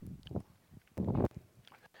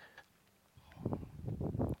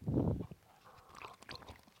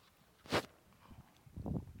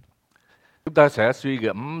Chúng ta sẽ suy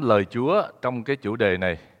gẫm lời Chúa trong cái chủ đề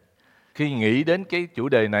này. Khi nghĩ đến cái chủ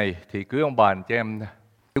đề này thì quý ông bà anh chị em,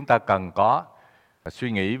 chúng ta cần có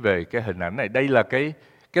suy nghĩ về cái hình ảnh này. Đây là cái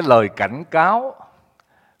lời cảnh cáo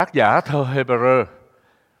tác giả thơ Hebrew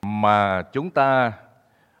mà chúng ta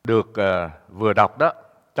được vừa đọc đó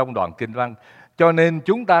trong đoạn kinh văn. Cho nên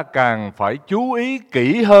chúng ta càng phải chú ý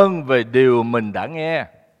kỹ hơn về điều mình đã nghe,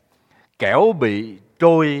 kẻo bị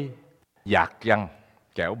trôi dạt chăng.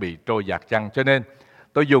 Kẻo bị trôi dạt chăng. Cho nên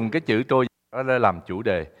tôi dùng cái chữ trôi dạt để làm chủ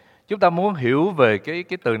đề. Chúng ta muốn hiểu về cái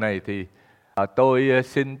từ này thì tôi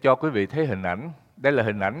xin cho quý vị thấy hình ảnh. Đây là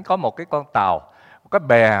hình ảnh có một cái con tàu, một cái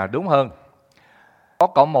bè đúng hơn.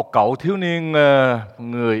 Có một cậu thiếu niên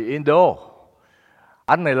người Indo.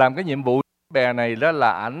 Anh này làm cái nhiệm vụ bè này đó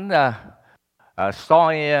là ảnh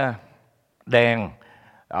soi đèn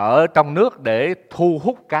ở trong nước để thu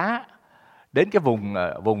hút cá đến cái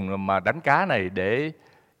vùng mà đánh cá này, để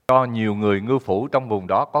cho nhiều người ngư phủ trong vùng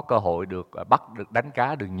đó có cơ hội được đánh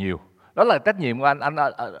cá được nhiều. Đó là trách nhiệm của anh.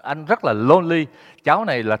 Anh rất là lonely. Cháu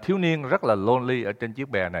này là thiếu niên rất là lonely ở trên chiếc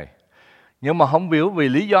bè này. Nhưng mà không biết vì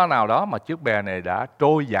lý do nào đó mà chiếc bè này đã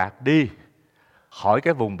trôi dạt đi khỏi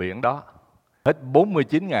cái vùng biển đó hết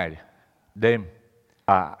 49 ngày đêm.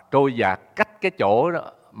 Trôi dạt cách cái chỗ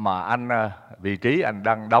đó mà vị trí anh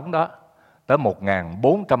đang đóng đó tới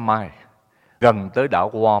 1.400 mile, gần tới đảo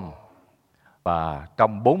Guam. Và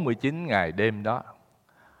trong 49 ngày đêm đó,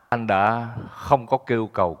 anh đã không có kêu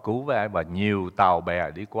cầu cứu với ai, và nhiều tàu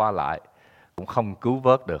bè đi qua lại cũng không cứu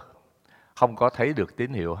vớt được, không có thấy được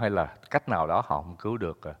tín hiệu hay là cách nào đó họ không cứu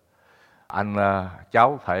được.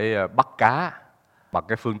 Cháu phải bắt cá bằng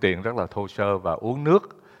cái phương tiện rất là thô sơ và uống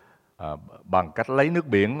nước bằng cách lấy nước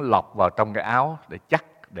biển lọc vào trong cái áo để chắc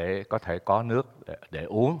để có thể có nước để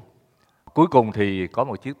uống. Cuối cùng thì có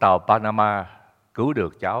một chiếc tàu Panama cứu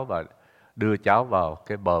được cháu và đưa cháu vào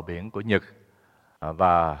cái bờ biển của Nhật,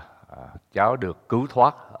 và cháu được cứu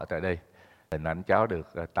thoát ở tại đây. Hình ảnh cháu được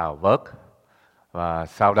tàu vớt, và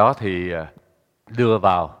sau đó thì đưa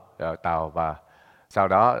vào tàu, và sau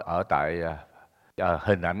đó ở tại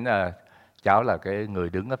hình ảnh cháu là cái người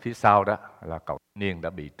đứng ở phía sau đó là cậu niên đã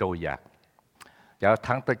bị trôi dạt. Cháu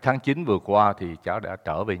tháng 9 vừa qua thì cháu đã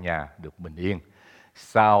trở về nhà được bình yên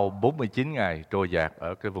sau 49 ngày trôi dạt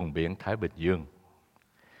ở cái vùng biển Thái Bình Dương.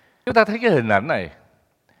 Chúng ta thấy cái hình ảnh này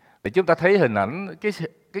để chúng ta thấy hình ảnh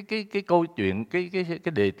cái câu chuyện,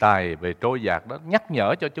 cái đề tài về trôi dạt đó nhắc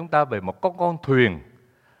nhở cho chúng ta về một con thuyền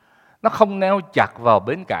nó không neo chặt vào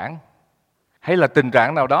bến cảng, hay là tình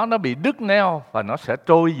trạng nào đó nó bị đứt neo và nó sẽ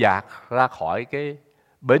trôi dạt ra khỏi cái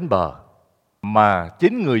bến bờ, mà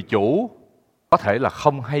chính người chủ có thể là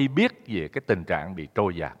không hay biết về cái tình trạng bị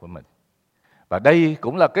trôi dạt của mình. Và đây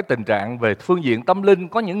cũng là cái tình trạng về phương diện tâm linh.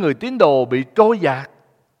 Có những người tín đồ bị trôi dạt,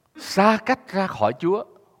 xa cách ra khỏi Chúa,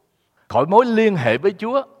 khỏi mối liên hệ với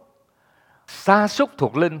Chúa, sa sút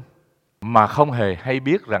thuộc linh, mà không hề hay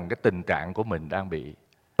biết rằng cái tình trạng của mình đang bị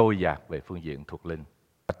trôi dạt về phương diện thuộc linh.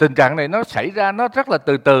 Tình trạng này nó xảy ra nó rất là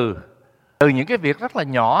từ những cái việc rất là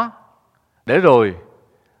nhỏ, để rồi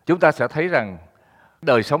chúng ta sẽ thấy rằng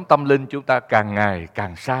đời sống tâm linh chúng ta càng ngày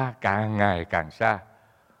càng xa,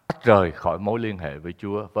 tách rời khỏi mối liên hệ với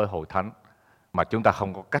Chúa, với Hội Thánh, mà chúng ta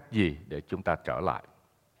không có cách gì để chúng ta trở lại.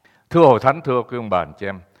 Thưa Hội Thánh, thưa quý ông bà anh chị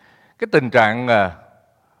em, cái tình trạng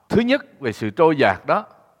thứ nhất về sự trôi dạt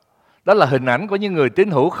đó là hình ảnh của những người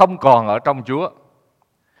tín hữu không còn ở trong Chúa,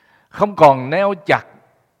 không còn neo chặt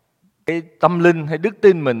cái tâm linh hay đức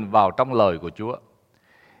tin mình vào trong lời của Chúa,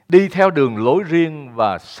 đi theo đường lối riêng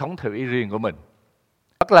và sống theo ý riêng của mình.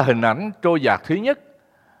 Đó là hình ảnh trôi dạt thứ nhất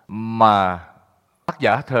mà tác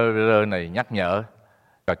giả thơ này nhắc nhở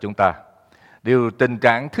cho chúng ta. Tình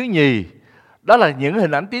trạng thứ nhì đó là những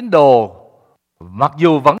hình ảnh tín đồ mặc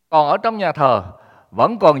dù vẫn còn ở trong nhà thờ,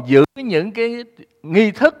 vẫn còn giữ những cái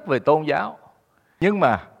nghi thức về tôn giáo, nhưng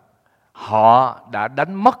mà họ đã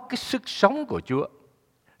đánh mất cái sức sống của Chúa.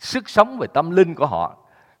 Sức sống về tâm linh của họ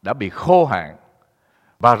đã bị khô hạn,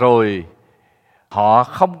 và rồi họ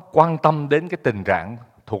không quan tâm đến cái tình trạng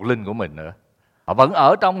thuộc linh của mình nữa. Họ vẫn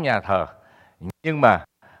ở trong nhà thờ, nhưng mà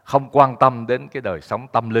không quan tâm đến cái đời sống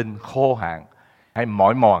tâm linh khô hạn, hay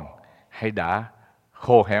mỏi mòn, hay đã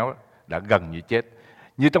khô héo, đã gần như chết.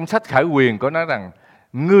 Như trong sách Khải Huyền có nói rằng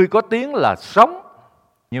ngươi có tiếng là sống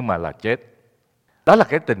nhưng mà là chết. Đó là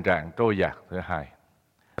cái tình trạng trôi dạt thứ hai.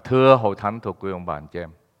 Thưa Hội Thánh, thưa quý ông bà anh chị em,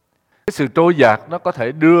 cái sự trôi dạt nó có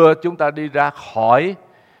thể đưa chúng ta đi ra khỏi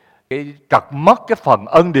cái trật mất cái phần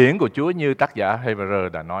ân điển của Chúa như tác giả Hebrew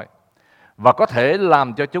đã nói, và có thể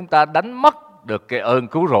làm cho chúng ta đánh mất được cái ơn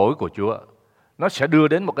cứu rỗi của Chúa. Nó sẽ đưa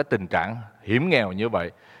đến một cái tình trạng hiểm nghèo như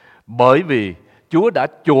vậy, bởi vì Chúa đã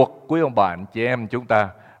chuộc quý ông bà anh chị em chúng ta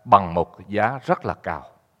bằng một giá rất là cao.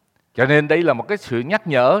 Cho nên đây là một cái sự nhắc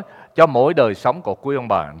nhở cho mỗi đời sống của quý ông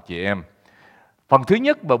bà anh chị em. Phần thứ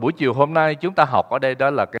nhất vào buổi chiều hôm nay chúng ta học ở đây đó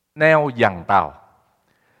là cái neo giằng tàu.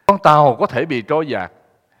 Con tàu có thể bị trôi dạt,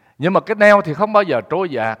 nhưng mà cái neo thì không bao giờ trôi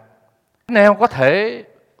dạt. Cái neo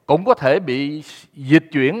cũng có thể bị dịch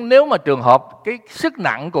chuyển nếu mà trường hợp cái sức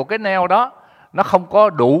nặng của cái neo đó nó không có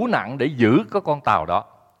đủ nặng để giữ cái con tàu đó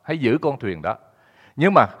hay giữ con thuyền đó.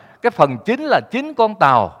 Nhưng mà cái phần chính là chính con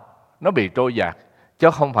tàu nó bị trôi dạt,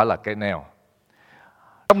 chứ không phải là cái neo.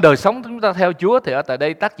 Trong đời sống chúng ta theo Chúa thì ở tại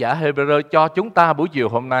đây tác giả Hebrew cho chúng ta buổi chiều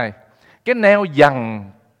hôm nay cái neo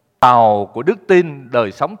giằng tàu của đức tin,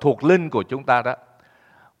 đời sống thuộc linh của chúng ta đó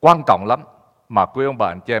quan trọng lắm, mà quý ông bà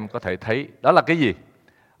anh chị em có thể thấy đó là cái gì?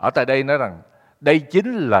 Ở tại đây nói rằng đây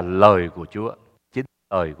chính là lời của Chúa, chính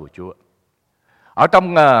lời của Chúa. Ở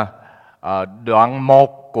trong đoạn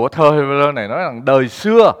 1 của thơ Hebrew này nói rằng đời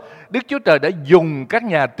xưa Đức Chúa Trời đã dùng các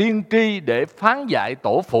nhà tiên tri để phán dạy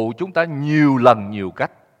tổ phụ chúng ta nhiều lần nhiều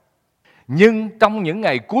cách. Nhưng trong những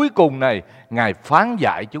ngày cuối cùng này, Ngài phán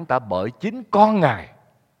dạy chúng ta bởi chính con Ngài,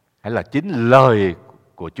 hay là chính lời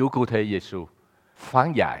của Chúa Cứu Thế Giêsu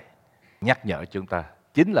phán dạy, nhắc nhở chúng ta,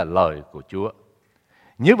 chính là lời của Chúa.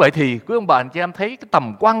 Như vậy thì quý ông bà anh chị em thấy cái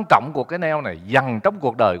tầm quan trọng của cái neo này dần trong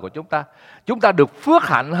cuộc đời của chúng ta. Chúng ta được phước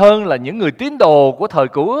hạnh hơn là những người tín đồ của thời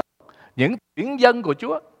Cựu Ước, những tuyển dân của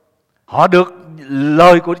Chúa. Họ được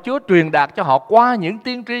lời của Chúa truyền đạt cho họ qua những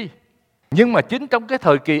tiên tri. Nhưng mà chính trong cái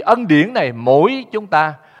thời kỳ ân điển này, mỗi chúng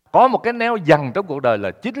ta có một cái neo dần trong cuộc đời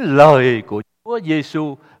là chính lời của Chúa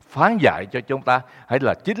Giêsu phán dạy cho chúng ta, hay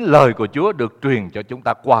là chính lời của Chúa được truyền cho chúng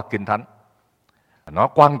ta qua Kinh Thánh. Nó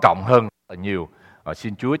quan trọng hơn rất là nhiều.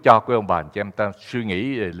 Xin Chúa cho quý ông bà anh chị em ta suy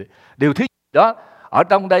nghĩ điều thứ đó. Ở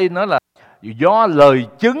trong đây nó là do lời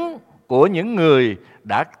chứng của những người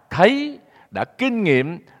đã thấy, đã kinh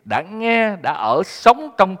nghiệm, đã nghe, đã ở sống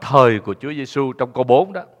trong thời của Chúa Giêsu trong câu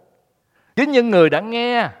 4 đó. Chính những người đã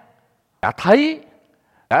nghe, đã thấy,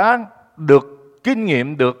 đã được kinh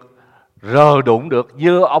nghiệm, được rờ đụng được,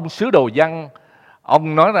 như ông sứ đồ Giăng,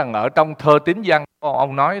 ông nói rằng ở trong thơ tín Giăng,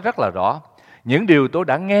 ông nói rất là rõ: những điều tôi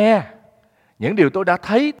đã nghe, những điều tôi đã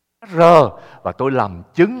thấy, rờ, và tôi làm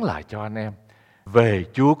chứng lại cho anh em về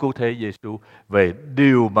Chúa Cứu Thế Giêsu, về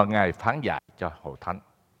điều mà Ngài phán dạy cho hội thánh.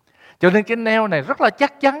 Cho nên cái neo này rất là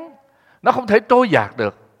chắc chắn, nó không thể trôi dạt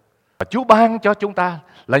được. Và Chúa ban cho chúng ta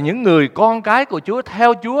là những người con cái của Chúa,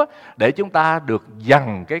 theo Chúa, để chúng ta được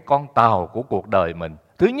dằn cái con tàu của cuộc đời mình.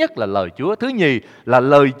 Thứ nhất là lời Chúa, thứ nhì là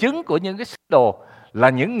lời chứng của những cái sứ đồ, là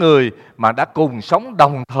những người mà đã cùng sống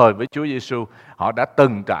đồng thời với Chúa Giêsu. Họ đã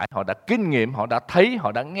từng trải, họ đã kinh nghiệm, họ đã thấy,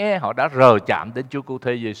 họ đã nghe, họ đã rờ chạm đến Chúa Cứu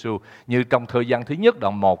Thế Giêsu, như trong thời gian thứ nhất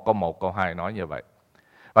đoạn 1 câu 2 nói như vậy.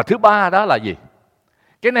 Và thứ ba đó là gì?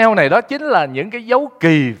 Cái neo này đó chính là những cái dấu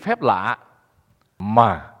kỳ phép lạ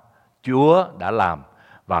mà Chúa đã làm,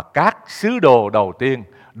 và các sứ đồ đầu tiên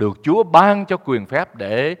được Chúa ban cho quyền phép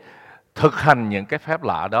để thực hành những cái phép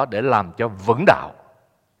lạ đó để làm cho vững đạo.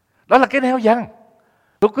 Đó là cái neo giăng.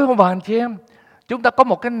 Thưa quý ông bà anh chị em, chúng ta có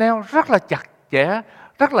một cái neo rất là chặt chẽ,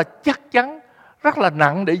 rất là chắc chắn, rất là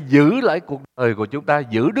nặng để giữ lại cuộc đời của chúng ta,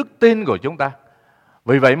 giữ đức tin của chúng ta.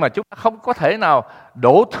 Vì vậy mà chúng ta không có thể nào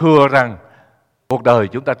đổ thừa rằng cuộc đời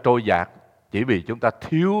chúng ta trôi dạt chỉ vì chúng ta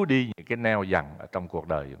thiếu đi những cái neo giằng ở trong cuộc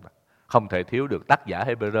đời chúng ta. Không thể thiếu được, tác giả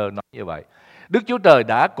Hebrew nói như vậy. Đức Chúa Trời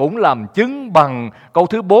đã cũng làm chứng bằng câu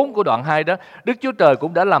thứ 4 của đoạn 2 đó. Đức Chúa Trời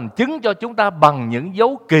cũng đã làm chứng cho chúng ta bằng những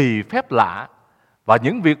dấu kỳ phép lạ và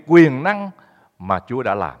những việc quyền năng mà Chúa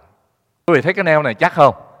đã làm. Quý vị thấy cái neo này chắc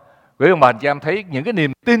không? Quý ông bà anh chị em thấy những cái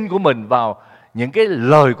niềm tin của mình vào những cái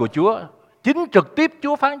lời của Chúa, chính trực tiếp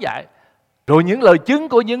Chúa phán dạy, rồi những lời chứng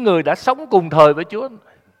của những người đã sống cùng thời với Chúa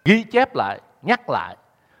ghi chép lại, nhắc lại.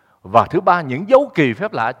 Và thứ ba, những dấu kỳ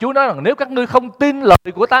phép lạ. Chúa nói rằng nếu các ngươi không tin lời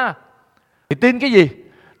của ta thì tin cái gì?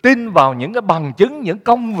 Tin vào những cái bằng chứng, những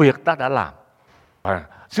công việc ta đã làm. Và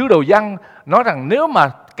sứ đồ Giăng nói rằng nếu mà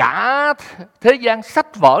cả thế gian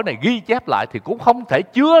sách vở này ghi chép lại thì cũng không thể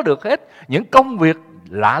chứa được hết những công việc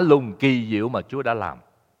lạ lùng kỳ diệu mà Chúa đã làm.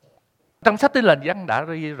 Trong sách Tin Lành Giăng đã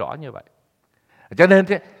ghi rõ như vậy. Cho nên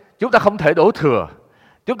chúng ta không thể đổ thừa.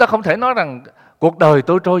 Chúng ta không thể nói rằng cuộc đời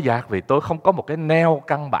tôi trôi dạt vì tôi không có một cái neo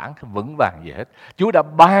căn bản vững vàng gì hết. Chúa đã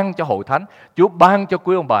ban cho hội thánh, Chúa ban cho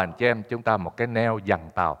quý ông bà anh chị em chúng ta một cái neo giằng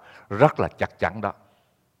tàu rất là chắc chắn đó.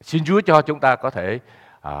 Xin Chúa cho chúng ta có thể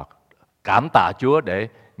cảm tạ Chúa để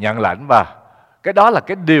nhận lãnh, và cái đó là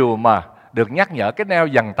cái điều mà được nhắc nhở. Cái neo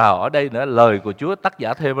giằng tàu ở đây nữa, lời của Chúa, tác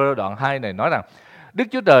giả Hebrew đoạn 2 này nói rằng Đức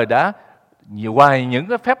Chúa Trời đã ngoài những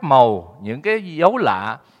cái phép màu, những cái dấu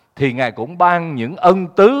lạ, thì Ngài cũng ban những ân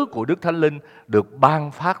tứ của Đức Thánh Linh được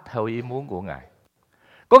ban phát theo ý muốn của Ngài.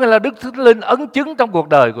 Có nghĩa là Đức Thánh Linh ấn chứng trong cuộc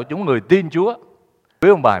đời của chúng người tin Chúa, quý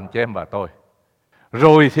ông bà anh chị em và tôi.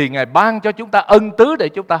 Rồi thì Ngài ban cho chúng ta ân tứ để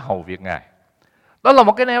chúng ta hầu việc Ngài. Đó là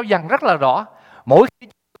một cái neo dằn rất là rõ. Mỗi khi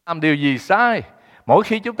chúng ta làm điều gì sai, mỗi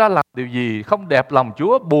khi chúng ta làm điều gì không đẹp lòng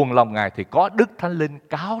Chúa, buồn lòng Ngài, thì có Đức Thánh Linh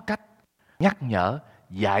cáo trách, nhắc nhở,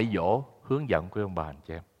 dạy dỗ, hướng dẫn quý ông bà anh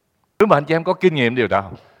chị em. Quý ông bà anh chị em có kinh nghiệm điều đó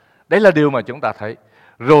không? Đấy là điều mà chúng ta thấy.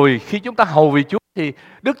 Rồi khi chúng ta hầu vì Chúa thì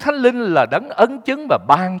Đức Thánh Linh là đấng ấn chứng và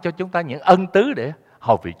ban cho chúng ta những ân tứ để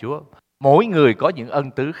hầu vì Chúa. Mỗi người có những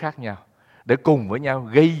ân tứ khác nhau để cùng với nhau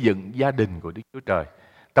gây dựng gia đình của Đức Chúa Trời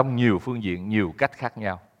trong nhiều phương diện, nhiều cách khác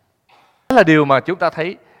nhau. Đó là điều mà chúng ta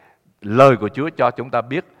thấy lời của Chúa cho chúng ta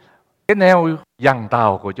biết. Cái neo dằn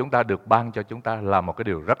tàu của chúng ta được ban cho chúng ta là một cái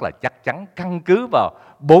điều rất là chắc chắn, căn cứ vào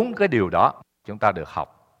 4 cái điều đó chúng ta được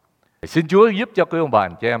học. Xin Chúa giúp cho quý ông bà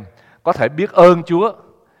anh chị em có thể biết ơn Chúa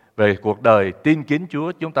về cuộc đời tin kính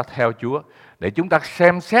Chúa, chúng ta theo Chúa, để chúng ta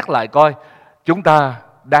xem xét lại coi chúng ta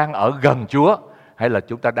đang ở gần Chúa hay là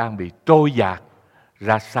chúng ta đang bị trôi dạt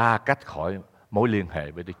ra xa cách khỏi mối liên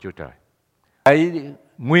hệ với Đức Chúa Trời. Cái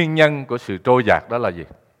nguyên nhân của sự trôi dạt đó là gì?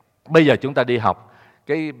 Bây giờ chúng ta đi học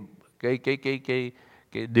cái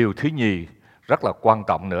điều thứ nhì rất là quan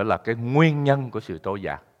trọng nữa là cái nguyên nhân của sự trôi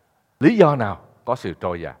dạt. Lý do nào có sự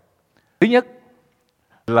trôi dạt? Thứ nhất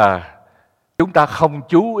là chúng ta không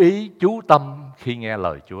chú ý, chú tâm khi nghe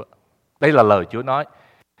lời Chúa. Đây là lời Chúa nói.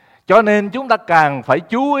 Cho nên chúng ta càng phải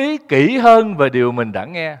chú ý kỹ hơn về điều mình đã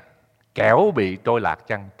nghe, kẻo bị trôi lạc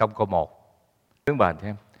chăng, trong câu 1. Quý bà anh chị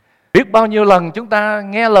em, biết bao nhiêu lần chúng ta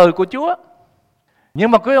nghe lời của Chúa,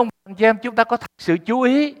 nhưng mà quý ông anh chị em, chúng ta có thật sự chú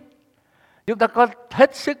ý, chúng ta có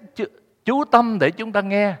hết sức chú tâm để chúng ta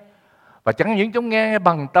nghe. Và chẳng những chúng nghe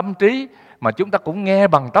bằng tâm trí, mà chúng ta cũng nghe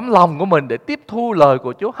bằng tấm lòng của mình để tiếp thu lời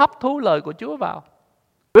của Chúa, hấp thu lời của Chúa vào.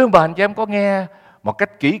 Quý ông bà anh chị em có nghe một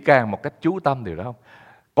cách kỹ càng, một cách chú tâm điều đó không?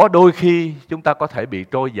 Có đôi khi chúng ta có thể bị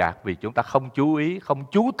trôi dạt vì chúng ta không chú ý, không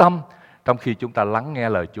chú tâm trong khi chúng ta lắng nghe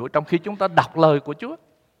lời Chúa, trong khi chúng ta đọc lời của Chúa.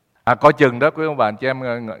 Coi chừng đó quý ông bà anh chị em,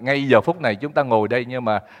 ngay giờ phút này chúng ta ngồi đây nhưng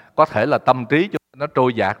mà có thể là tâm trí chúng ta nó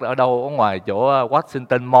trôi dạt ở đâu, ở ngoài chỗ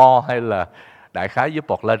Washington Mall hay là đại khái với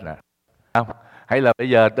Portland không? Hay là bây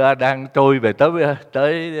giờ ta đang trôi về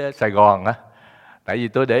tới Sài Gòn á. Tại vì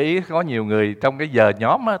tôi để ý có nhiều người trong cái giờ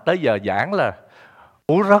nhóm á, tới giờ giảng là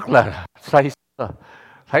ngủ rất là say sưa,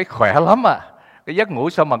 thấy khỏe lắm à. Cái giấc ngủ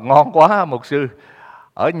sao mà ngon quá mục sư.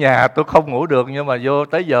 Ở nhà tôi không ngủ được, nhưng mà vô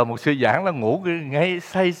tới giờ mục sư giảng là ngủ ngay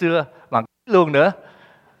say sưa mà luôn nữa.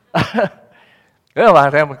 Cái mà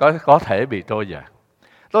em có thể bị trôi dạt.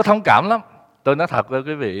 Tôi thông cảm lắm. Tôi nói thật với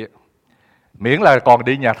quý vị, miễn là còn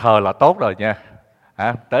đi nhà thờ là tốt rồi nha.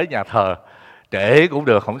 Tới nhà thờ trễ cũng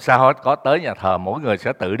được, không sao hết. Có tới nhà thờ mỗi người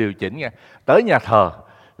sẽ tự điều chỉnh nha. Tới nhà thờ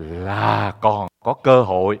là còn có cơ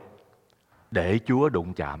hội để Chúa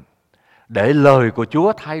đụng chạm, để lời của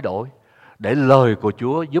Chúa thay đổi, để lời của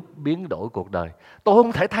Chúa giúp biến đổi cuộc đời. Tôi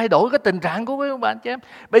không thể thay đổi cái tình trạng của quý ông bà anh chị em.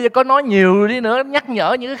 Bây giờ có nói nhiều đi nữa, nhắc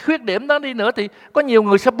nhở những cái khuyết điểm đó đi nữa thì có nhiều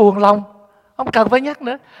người sẽ buồn lòng. Không cần phải nhắc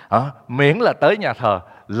nữa. Miễn là tới nhà thờ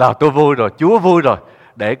là tôi vui rồi, Chúa vui rồi.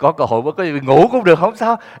 Để có cơ hội với quý vị ngủ cũng được, không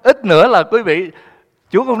sao. Ít nữa là quý vị,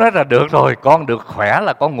 Chúa cũng nói là được rồi, con được khỏe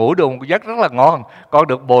là con ngủ được một giấc rất là ngon. Con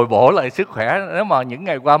được bồi bổ lại sức khỏe nếu mà những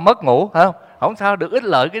ngày qua mất ngủ, không sao, được ích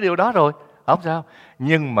lợi cái điều đó rồi, không sao.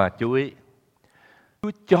 Nhưng mà chú ý,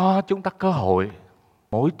 Chúa cho chúng ta cơ hội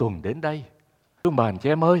mỗi tuần đến đây. Quý bà anh chị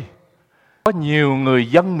em ơi, có nhiều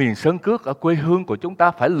người dân miền Sơn Cước ở quê hương của chúng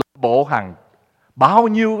ta phải lội bộ hàng bao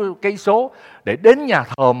nhiêu cây số để đến nhà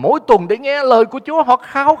thờ mỗi tuần để nghe lời của Chúa. Họ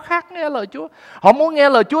khao khát nghe lời Chúa. Họ muốn nghe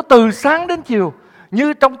lời Chúa từ sáng đến chiều,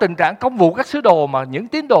 như trong tình trạng công vụ các sứ đồ mà những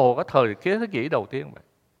tín đồ ở thời thế kỷ đầu tiên vậy.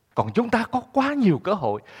 Còn chúng ta có quá nhiều cơ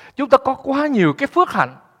hội, chúng ta có quá nhiều cái phước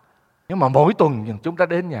hạnh. Nhưng mà mỗi tuần chúng ta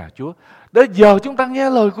đến nhà Chúa, đến giờ chúng ta nghe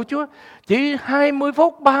lời của Chúa chỉ 20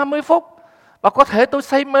 phút, 30 phút. Và có thể tôi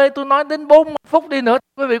say mê, tôi nói đến 40 phút đi nữa,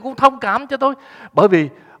 quý vị cũng thông cảm cho tôi. Bởi vì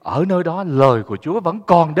ở nơi đó lời của Chúa vẫn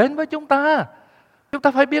còn đến với chúng ta. Chúng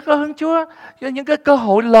ta phải biết ơn Chúa cho những cái cơ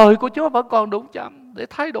hội lời của Chúa vẫn còn đụng chạm để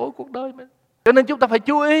thay đổi cuộc đời mình. Cho nên chúng ta phải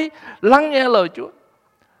chú ý lắng nghe lời Chúa.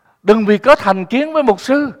 Đừng vì có thành kiến với mục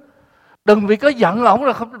sư, đừng vì có giận ổng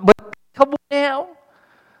là không muốn nghe ổng.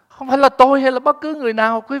 Không phải là tôi hay là bất cứ người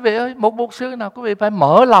nào, quý vị ơi, một mục sư nào, quý vị phải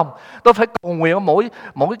mở lòng. Tôi phải cầu nguyện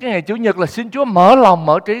mỗi cái ngày Chủ nhật là xin Chúa mở lòng,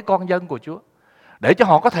 mở trí con dân của Chúa, để cho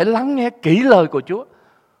họ có thể lắng nghe kỹ lời của Chúa.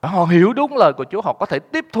 Họ hiểu đúng lời của Chúa, họ có thể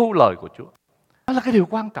tiếp thu lời của Chúa. Đó là cái điều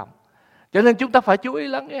quan trọng. Cho nên chúng ta phải chú ý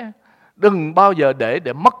lắng nghe. Đừng bao giờ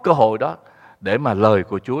để mất cơ hội đó, để mà lời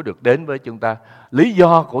của Chúa được đến với chúng ta. Lý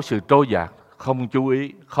do của sự trôi dạt, không chú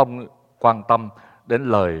ý, không quan tâm đến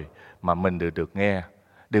lời mà mình được nghe.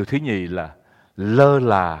 Điều thứ nhì là lơ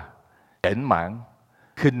là, chểnh mảng,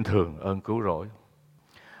 khinh thường ơn cứu rỗi.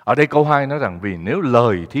 Ở đây câu 2 nói rằng vì nếu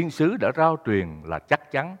lời thiên sứ đã rao truyền là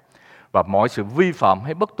chắc chắn và mọi sự vi phạm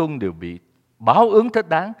hay bất tuân đều bị báo ứng thích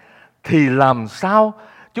đáng, thì làm sao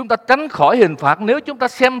chúng ta tránh khỏi hình phạt nếu chúng ta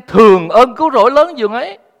xem thường ơn cứu rỗi lớn dường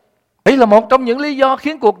ấy? Đây là một trong những lý do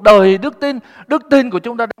khiến cuộc đời đức tin của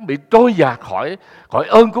chúng ta đang bị trôi dạt khỏi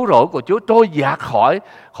ơn cứu rỗi của Chúa, trôi dạt khỏi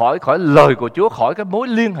lời của Chúa, khỏi cái mối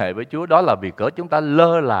liên hệ với Chúa. Đó là vì cớ chúng ta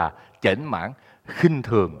lơ là, chểnh mảng, khinh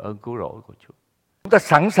thường ơn cứu rỗi của Chúa. Chúng ta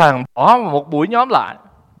sẵn sàng bỏ một buổi nhóm lại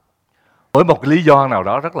với một lý do nào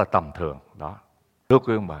đó rất là tầm thường đó. Thưa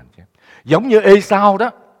quý ông bà anh chị em, giống như Ê-sao đó.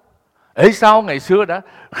 Ê-sao ngày xưa đã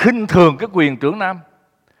khinh thường cái quyền trưởng nam,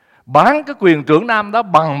 bán cái quyền trưởng nam đó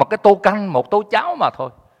bằng một cái tô canh, một tô cháo mà thôi,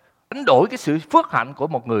 đánh đổi cái sự phước hạnh của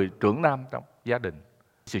một người trưởng nam trong gia đình,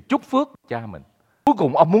 sự chúc phước của cha mình. Cuối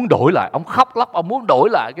cùng ông muốn đổi lại, ông khóc lóc, ông muốn đổi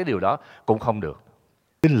lại cái điều đó cũng không được.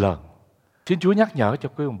 Tin lần, xin Chúa nhắc nhở cho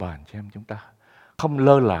quý ông bà anh chị em chúng ta không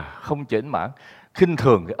lơ là, không chểnh mảng, khinh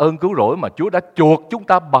thường cái ơn cứu rỗi mà Chúa đã chuộc chúng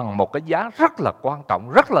ta bằng một cái giá rất là quan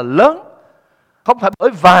trọng, rất là lớn. Không phải bởi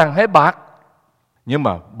vàng hay bạc, nhưng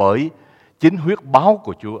mà bởi chính huyết báu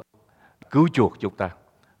của Chúa cứu chuộc chúng ta.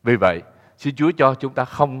 Vì vậy, xin Chúa cho chúng ta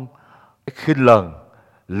không khinh lờn,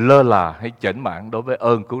 lơ là hay chểnh mảng đối với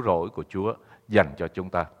ơn cứu rỗi của Chúa dành cho chúng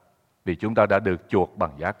ta. Vì chúng ta đã được chuộc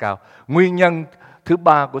bằng giá cao. Nguyên nhân thứ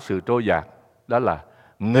ba của sự trôi dạt đó là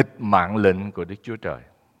nghịch mạng lệnh của Đức Chúa Trời.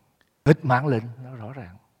 Nghịch mạng lệnh nó rõ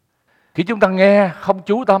ràng. Khi chúng ta nghe không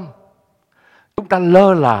chú tâm, chúng ta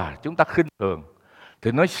lơ là, chúng ta khinh thường,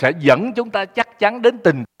 thì nó sẽ dẫn chúng ta chắc chắn đến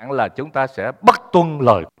tình trạng là chúng ta sẽ bất tuân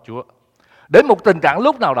lời của Chúa. Đến một tình trạng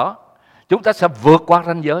lúc nào đó, chúng ta sẽ vượt qua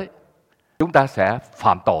ranh giới, chúng ta sẽ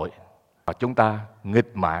phạm tội và chúng ta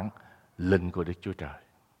nghịch mạng lệnh của Đức Chúa Trời.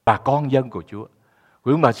 Và con dân của Chúa,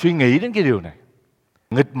 quý ông bà suy nghĩ đến cái điều này.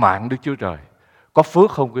 Nghịch mạng Đức Chúa Trời có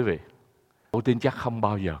phước không quý vị? Tôi tin chắc không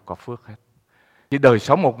bao giờ có phước hết. Chỉ đời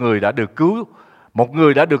sống một người đã được cứu, một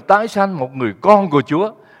người đã được tái sanh, một người con của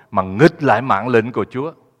Chúa mà nghịch lại mạng lệnh của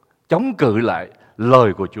Chúa, chống cự lại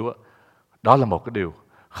lời của Chúa, đó là một cái điều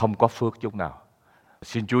không có phước chút nào.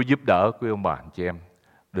 Xin Chúa giúp đỡ quý ông bà anh chị em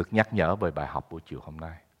được nhắc nhở về bài học buổi chiều hôm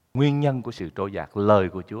nay. Nguyên nhân của sự trôi dạt, lời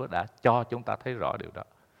của Chúa đã cho chúng ta thấy rõ điều đó.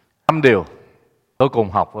 5 điều tôi cùng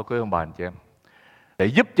học với quý ông bà anh chị em để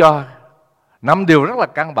giúp cho 5 điều rất là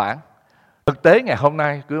căn bản. Thực tế ngày hôm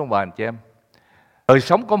nay quý ông bà anh chị em, đời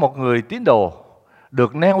sống của một người tín đồ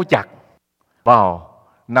được neo chặt vào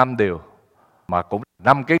 5 điều mà cũng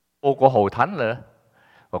 5 cái ô của Hội Thánh nữa.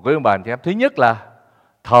 Và quý ông bà anh chị em, thứ nhất là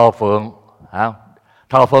thờ phượng.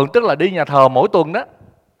 Thờ phượng tức là đi nhà thờ mỗi tuần đó.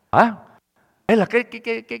 Đây là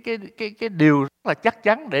cái điều rất là chắc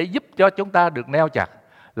chắn để giúp cho chúng ta được neo chặt,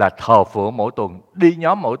 là thờ phượng mỗi tuần, đi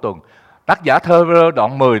nhóm mỗi tuần. Tác giả thơ Hebrew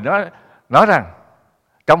đoạn 10 nói rằng,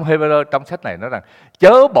 trong Hebrew, trong sách này nói rằng,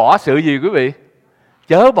 chớ bỏ sự gì quý vị?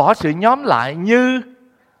 Chớ bỏ sự nhóm lại như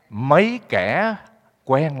mấy kẻ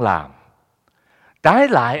quen làm. Trái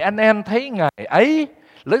lại anh em thấy ngày ấy,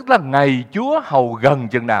 tức là ngày Chúa hầu gần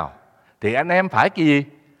chừng nào, thì anh em phải cái gì?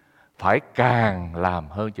 Phải càng làm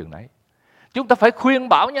hơn chừng ấy. Chúng ta phải khuyên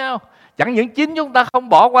bảo nhau. Chẳng những chính chúng ta không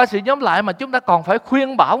bỏ qua sự nhóm lại, mà chúng ta còn phải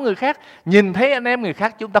khuyên bảo người khác. Nhìn thấy anh em người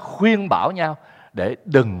khác, chúng ta khuyên bảo nhau để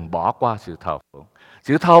đừng bỏ qua sự thờ phượng.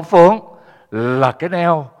 Sự thờ phượng là cái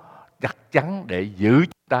neo chắc chắn để giữ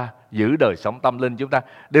chúng ta, giữ đời sống tâm linh chúng ta.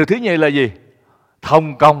 Điều thứ nhì là gì?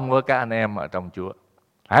 Thông công với các anh em ở trong Chúa.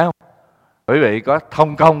 Phải không? Quý vị có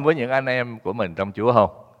thông công với những anh em của mình trong Chúa không?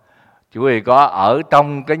 Quý vị có ở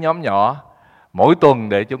trong cái nhóm nhỏ mỗi tuần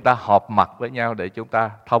để chúng ta họp mặt với nhau, để chúng ta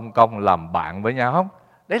thông công làm bạn với nhau không?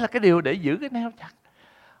 Đấy là cái điều để giữ cái neo chặt.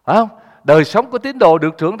 Phải không? Đời sống của tín đồ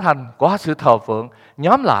được trưởng thành qua sự thờ phượng,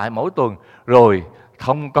 nhóm lại mỗi tuần, rồi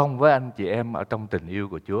thông công với anh chị em ở trong tình yêu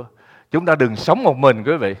của Chúa. Chúng ta đừng sống một mình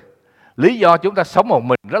quý vị. Lý do chúng ta sống một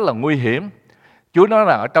mình rất là nguy hiểm. Chúa nói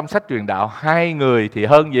là ở trong sách truyền đạo, 2 người thì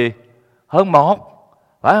hơn gì? Hơn 1.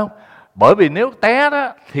 Phải không? Bởi vì nếu té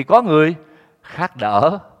đó thì có người khác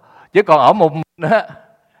đỡ. Chứ còn ở một mình đó,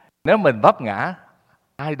 nếu mình vấp ngã,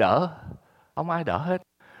 ai đỡ? Không ai đỡ hết.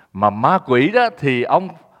 Mà ma quỷ đó thì ông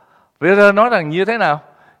Peter nói rằng như thế nào?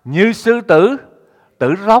 Như sư tử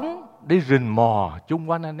tử rống đi rình mò chung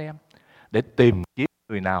quanh anh em để tìm kiếm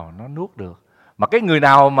người nào nó nuốt được. Mà cái người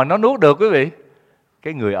nào mà nó nuốt được quý vị?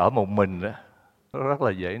 Cái người ở một mình đó, nó rất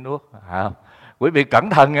là dễ nuốt. Quý vị cẩn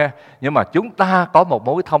thận nha. Nhưng mà chúng ta có một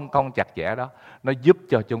mối thông công chặt chẽ đó, nó giúp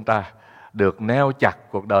cho chúng ta được neo chặt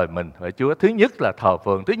cuộc đời mình với Chúa. Thứ nhất là thờ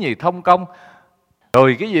phượng, thứ nhì thông công,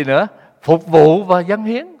 rồi cái gì nữa? Phục vụ và dâng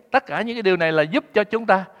hiến. Tất cả những cái điều này là giúp cho chúng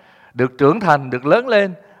ta được trưởng thành, được lớn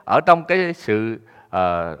lên ở trong cái sự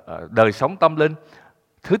đời sống tâm linh.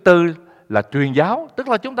 Thứ tư là truyền giáo, tức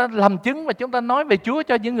là chúng ta làm chứng và chúng ta nói về Chúa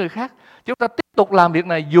cho những người khác. Chúng ta tiếp tục làm việc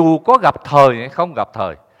này dù có gặp thời hay không gặp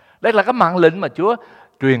thời. Đây là cái mạng lệnh mà Chúa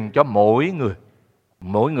truyền cho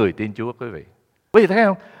mỗi người tin Chúa, quý vị. Quý vị thấy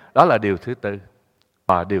không? Đó là điều thứ tư.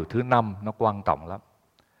 Và điều thứ năm nó quan trọng lắm.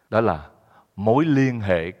 Đó là mối liên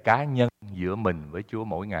hệ cá nhân giữa mình với Chúa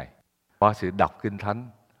mỗi ngày qua sự đọc Kinh Thánh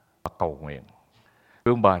và cầu nguyện.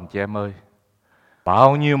 Quý ông bà anh chị em ơi,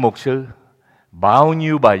 bao nhiêu mục sư, bao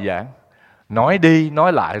nhiêu bài giảng, nói đi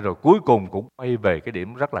nói lại rồi cuối cùng cũng quay về cái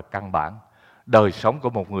điểm rất là căn bản. Đời sống của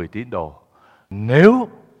một người tín đồ, nếu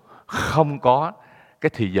không có cái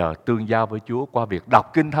thì giờ tương giao với Chúa qua việc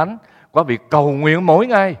đọc Kinh Thánh, qua việc cầu nguyện mỗi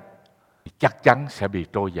ngày, thì chắc chắn sẽ bị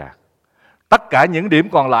trôi dạt. Tất cả những điểm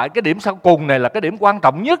còn lại, cái điểm sau cùng này là cái điểm quan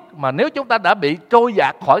trọng nhất. Mà nếu chúng ta đã bị trôi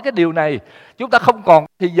dạt khỏi cái điều này, chúng ta không còn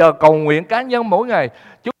thì giờ cầu nguyện cá nhân mỗi ngày,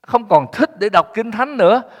 chúng ta không còn thích để đọc Kinh Thánh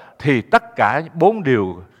nữa, thì tất cả 4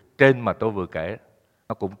 điều trên mà tôi vừa kể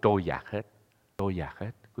nó cũng trôi dạt hết. Trôi dạt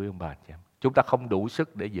hết, quý ông bà anh chị em. Chúng ta không đủ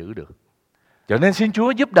sức để giữ được. Cho nên xin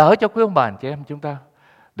Chúa giúp đỡ cho quý ông bà anh chị em chúng ta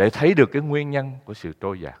để thấy được cái nguyên nhân của sự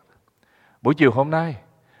trôi dạt. Buổi chiều hôm nay,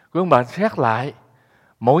 quý ông bà xét lại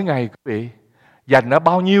mỗi ngày quý vị dành ra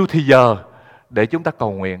bao nhiêu thì giờ để chúng ta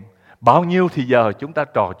cầu nguyện, bao nhiêu thì giờ chúng ta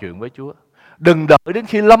trò chuyện với Chúa. Đừng đợi đến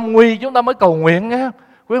khi lâm nguy chúng ta mới cầu nguyện nha.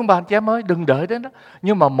 Quý ông bà anh chị em ơi, đừng đợi đến đó.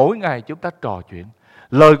 Nhưng mà mỗi ngày chúng ta trò chuyện.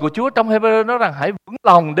 Lời của Chúa trong Hebrew nói rằng hãy vững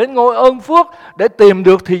lòng đến ngôi ơn phước để tìm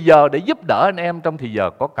được thì giờ để giúp đỡ anh em trong thì giờ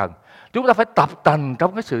có cần. Chúng ta phải tập tành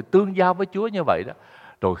trong cái sự tương giao với Chúa như vậy đó.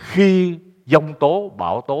 Rồi khi giông tố,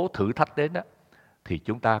 bão tố, thử thách đến đó, thì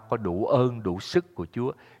chúng ta có đủ ơn, đủ sức của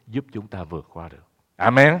Chúa giúp chúng ta vượt qua được.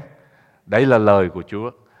 Amen. Đây là lời của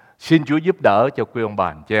Chúa. Xin Chúa giúp đỡ cho quý ông bà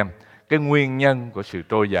anh chị em cái nguyên nhân của sự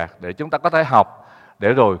trôi dạt để chúng ta có thể học,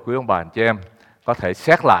 để rồi quý ông bà anh chị em có thể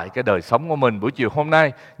xét lại cái đời sống của mình buổi chiều hôm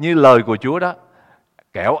nay như lời của Chúa đó.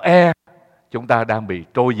 Kẻo chúng ta đang bị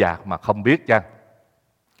trôi dạt mà không biết chăng?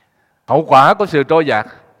 Hậu quả của sự trôi dạt,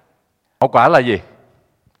 hậu quả là gì?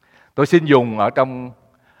 Tôi xin dùng ở trong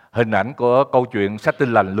hình ảnh của câu chuyện sách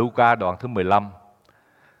Tin lành Luca đoạn thứ 15.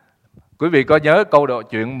 Quý vị có nhớ câu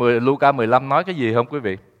chuyện Luca 15 nói cái gì không quý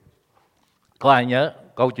vị? Có ai nhớ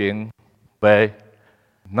câu chuyện về,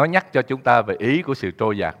 nó nhắc cho chúng ta về ý của sự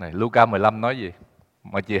trôi dạt này. Luca 15 nói gì?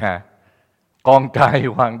 Mà chị Hà, con trai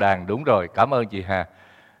hoang đàn. Đúng rồi, cảm ơn chị Hà.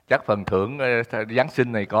 Chắc phần thưởng Giáng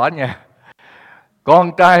sinh này có nha.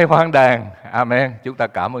 Con trai hoang đàn. Amen. Chúng ta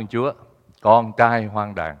cảm ơn Chúa. Con trai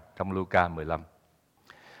hoang đàn trong Luca 15.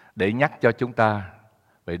 Để nhắc cho chúng ta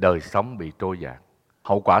về đời sống bị trôi dạt.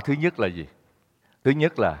 Hậu quả thứ nhất là gì? Thứ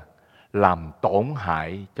nhất là làm tổn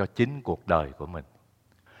hại cho chính cuộc đời của mình.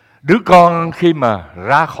 Đứa con khi mà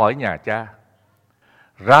ra khỏi nhà cha,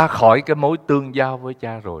 ra khỏi cái mối tương giao với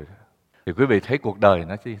cha rồi, thì quý vị thấy cuộc đời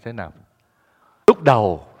nó như thế nào? Lúc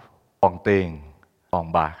đầu còn tiền,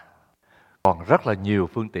 còn bạc, còn rất là nhiều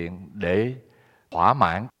phương tiện để thỏa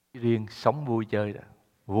mãn riêng sống vui chơi đó.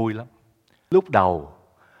 Vui lắm. Lúc đầu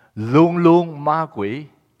luôn luôn ma quỷ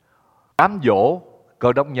cám dỗ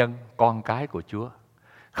Cơ Đốc nhân, con cái của Chúa.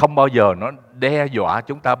 Không bao giờ nó đe dọa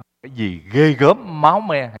chúng ta cái gì ghê gớm, máu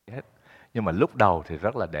me hay hết. Nhưng mà lúc đầu thì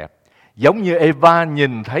rất là đẹp. Giống như Eva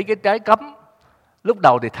nhìn thấy cái trái cấm, lúc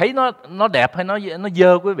đầu thì thấy nó đẹp hay nó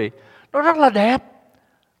dơ quý vị? Nó rất là đẹp.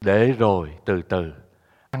 Để rồi từ từ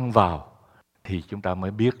ăn vào thì chúng ta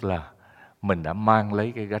mới biết là mình đã mang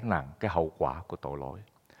lấy cái gánh nặng, cái hậu quả của tội lỗi.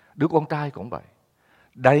 Đứa con trai cũng vậy.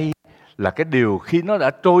 Đây là cái điều khi nó đã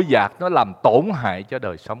trôi dạt, nó làm tổn hại cho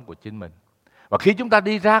đời sống của chính mình. Và khi chúng ta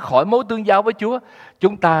đi ra khỏi mối tương giao với Chúa,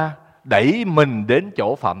 chúng ta đẩy mình đến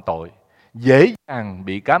chỗ phạm tội, dễ dàng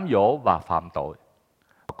bị cám dỗ và phạm tội.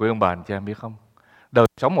 Quý ông bà anh chị em biết không? Đời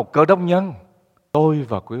sống một Cơ Đốc nhân, tôi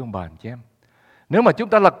và quý ông bà anh chị em, nếu mà chúng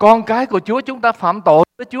ta là con cái của Chúa, chúng ta phạm tội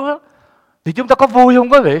với Chúa, thì chúng ta có vui không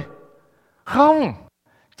quý vị? Không.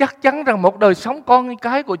 Chắc chắn rằng một đời sống con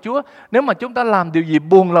cái của Chúa, nếu mà chúng ta làm điều gì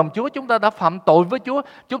buồn lòng Chúa, chúng ta đã phạm tội với Chúa,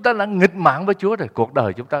 chúng ta đã nghịch mạng với Chúa rồi. Cuộc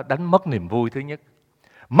đời chúng ta đánh mất niềm vui thứ nhất,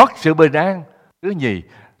 mất sự bình an. Thứ nhì,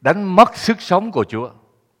 đánh mất sức sống của Chúa,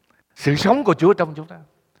 sự sống của Chúa trong chúng ta.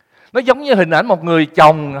 Nó giống như hình ảnh một người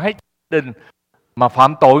chồng hay gia đình mà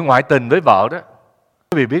phạm tội ngoại tình với vợ đó.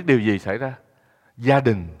 Quý vị biết điều gì xảy ra? Gia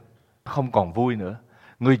đình không còn vui nữa.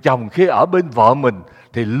 Người chồng khi ở bên vợ mình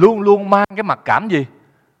thì luôn luôn mang cái mặc cảm gì?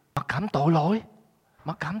 Mặc cảm tội lỗi.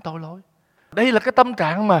 Mặc cảm tội lỗi. Đây là cái tâm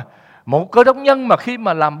trạng mà một Cơ Đốc nhân mà khi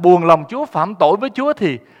mà làm buồn lòng Chúa, phạm tội với Chúa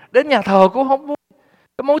thì đến nhà thờ cũng không vui.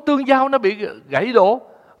 Cái mối tương giao nó bị gãy đổ.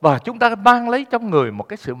 Và chúng ta mang lấy trong người một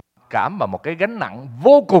cái sự mặc cảm và một cái gánh nặng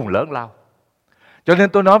vô cùng lớn lao. Cho nên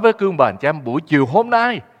tôi nói với quý ông bà anh chị em buổi chiều hôm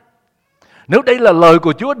nay, nếu đây là lời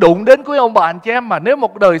của Chúa đụng đến quý ông bà anh chị em, mà nếu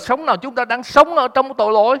một đời sống nào chúng ta đang sống ở trong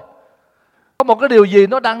tội lỗi, có một cái điều gì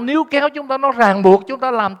nó đang níu kéo chúng ta, nó ràng buộc chúng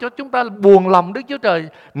ta, làm cho chúng ta buồn lòng Đức Chúa Trời,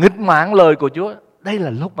 nghịch mạng lời của Chúa, đây là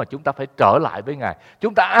lúc mà chúng ta phải trở lại với Ngài.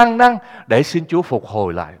 Chúng ta ăn năn để xin Chúa phục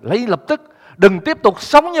hồi lại, lấy lập tức. Đừng tiếp tục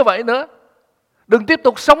sống như vậy nữa. Đừng tiếp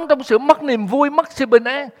tục sống trong sự mất niềm vui, mất sự bình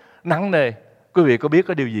an nặng nề. Quý vị có biết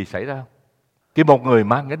có điều gì xảy ra không? Khi một người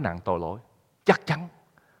mang gánh nặng tội lỗi, chắc chắn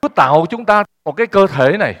Chúa tạo chúng ta một cái cơ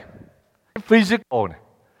thể này, cái physical này,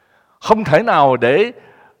 không thể nào để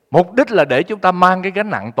mục đích là để chúng ta mang cái gánh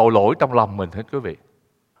nặng tội lỗi trong lòng mình hết quý vị.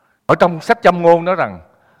 Ở trong sách Châm Ngôn nói rằng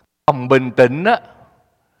lòng bình tĩnh á,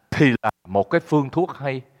 thì là một cái phương thuốc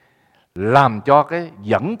hay, làm cho cái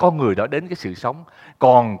dẫn con người đó đến cái sự sống.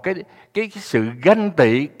 Còn cái sự ganh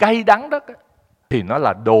tị cay đắng đó thì nó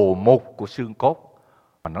là đồ mục của xương cốt.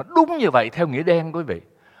 Mà nó đúng như vậy theo nghĩa đen quý vị.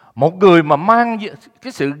 Một người mà mang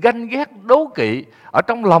cái sự ganh ghét đố kỵ ở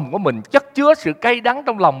trong lòng của mình, chất chứa sự cay đắng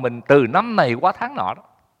trong lòng mình từ năm này qua tháng nọ đó,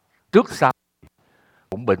 trước sau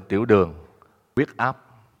cũng bệnh tiểu đường, huyết áp,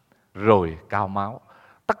 rồi cao máu.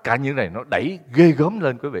 Tất cả những này nó đẩy ghê gớm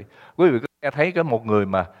lên quý vị. Quý vị có nghe thấy cái một người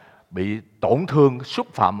mà bị tổn thương, xúc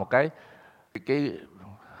phạm một cái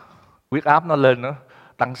huyết áp nó lên, nó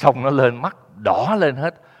tăng xong, nó lên, mắt đỏ lên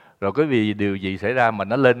hết. Rồi quý vị điều gì xảy ra mà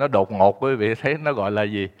nó lên nó đột ngột, quý vị thấy nó gọi là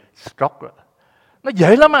gì? Stroke đó. Nó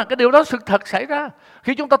dễ lắm à, cái điều đó sự thật xảy ra.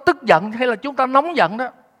 Khi chúng ta tức giận hay là chúng ta nóng giận đó,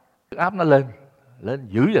 huyết áp nó lên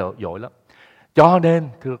dữ dội lắm. Cho nên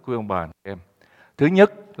thưa quý ông bà anh em, thứ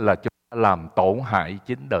nhất là chúng ta làm tổn hại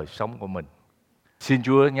chính đời sống của mình. Xin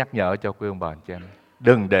Chúa nhắc nhở cho quý ông bà anh chị em,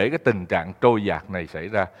 đừng để cái tình trạng trôi dạt này xảy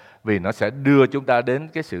ra, vì nó sẽ đưa chúng ta đến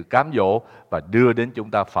cái sự cám dỗ và đưa đến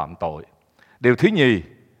chúng ta phạm tội. Điều thứ nhì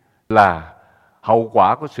là hậu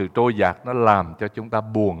quả của sự trôi dạt, nó làm cho chúng ta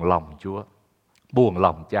buồn lòng Chúa, buồn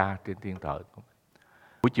lòng Cha trên thiên thượng.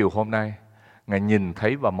 Buổi chiều hôm nay, Ngài nhìn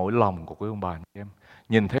thấy vào mỗi lòng của quý ông bà anh chị em,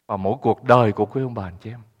 nhìn thấy vào mỗi cuộc đời của quý ông bà anh chị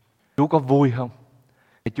em. Chúa có vui không?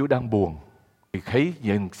 Hay Chúa đang buồn? Thì thấy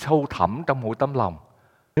nhìn sâu thẳm trong mỗi tấm lòng,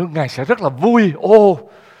 nếu Ngài sẽ rất là vui.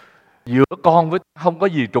 Giữa con với không có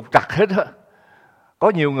gì trục trặc hết á. Có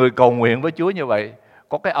nhiều người cầu nguyện với Chúa như vậy.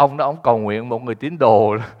 Có cái ông đó, ông cầu nguyện, một người tín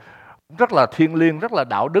đồ rất là thiêng liêng, rất là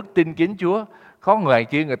đạo đức, tin kính Chúa. Có người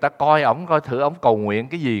kia người ta coi ổng, coi thử ổng cầu nguyện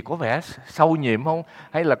cái gì, có vẻ sâu nhiệm không,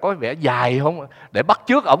 hay là có vẻ dài không, để bắt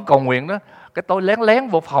chước ổng cầu nguyện đó. Cái tôi lén lén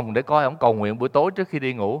vô phòng để coi ổng cầu nguyện buổi tối trước khi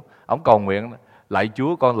đi ngủ. Ổng cầu nguyện: lạy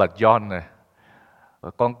Chúa, con là John nè,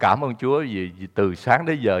 con cảm ơn Chúa vì từ sáng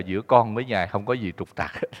đến giờ giữa con với Ngài không có gì trục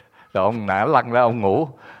trặc hết. Rồi ông nã lăn ra ông ngủ.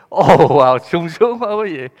 Wow, sung sướng quá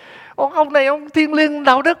quý vị. Ông này ông thiêng liêng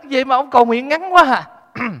đạo đức vậy mà ông cầu nguyện ngắn quá à.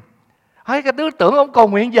 Hay cái đứa tưởng ông cầu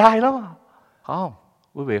nguyện dài lắm. Không,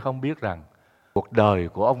 quý vị không biết rằng cuộc đời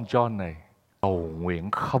của ông John này cầu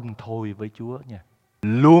nguyện không thôi với Chúa nha.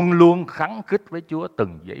 Luôn luôn khắng khích với Chúa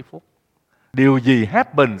từng giây phút. Điều gì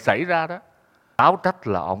happen xảy ra đó, báo trách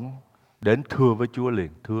là ông đến thưa với Chúa liền,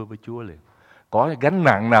 thưa với Chúa liền. Có gánh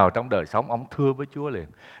nặng nào trong đời sống, ông thưa với Chúa liền.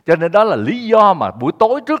 Cho nên đó là lý do mà buổi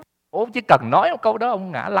tối trước, ông chỉ cần nói một câu đó,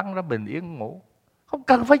 ông ngã lăn ra bình yên ngủ. Không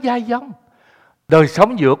cần phải dài dòng. Đời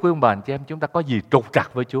sống giữa quý ông bà anh chị em, chúng ta có gì trục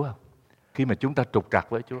trặc với Chúa không? Khi mà chúng ta trục trặc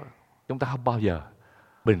với Chúa, chúng ta không bao giờ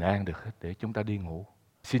bình an được hết để chúng ta đi ngủ.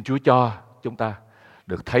 Xin Chúa cho chúng ta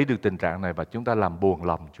được thấy được tình trạng này và chúng ta làm buồn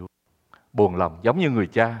lòng Chúa. Buồn lòng giống như người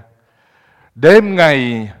cha, đêm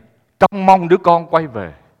ngày trông mong đứa con quay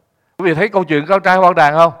về. Quý vị thấy câu chuyện con trai hoang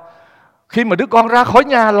đàn không? Khi mà đứa con ra khỏi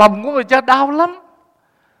nhà, lòng của người cha đau lắm.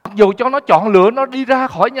 Mặc dù cho nó chọn lựa nó đi ra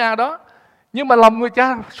khỏi nhà đó, nhưng mà lòng người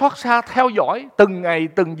cha xót xa theo dõi từng ngày,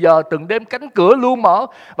 từng giờ, từng đêm, cánh cửa luôn mở.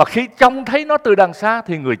 Và khi trông thấy nó từ đằng xa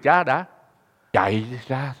thì người cha đã chạy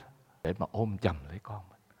ra để mà ôm chầm lấy con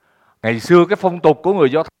mình. Ngày xưa cái phong tục của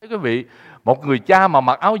người Do Thái quý vị, một người cha mà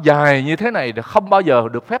mặc áo dài như thế này thì không bao giờ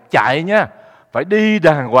được phép chạy nha. Phải đi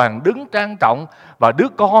đàng hoàng, đứng trang trọng, và đứa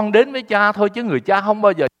con đến với cha thôi, chứ người cha không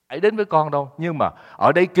bao giờ chạy đến với con đâu. Nhưng mà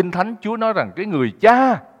ở đây Kinh Thánh Chúa nói rằng cái người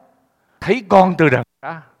cha thấy con từ đằng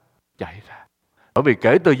xa chạy ra. Bởi vì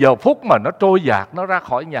kể từ giờ phút mà nó trôi dạt, nó ra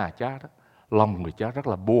khỏi nhà cha đó, lòng người cha rất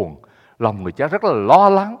là buồn, lòng người cha rất là lo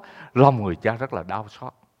lắng, lòng người cha rất là đau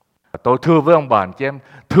xót. Tôi thưa với ông bà anh chị em,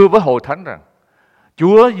 thưa với hội thánh rằng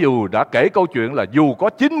Chúa dù đã kể câu chuyện là dù có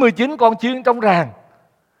 99 con chiên trong ràng,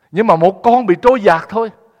 nhưng mà một con bị trôi dạt thôi,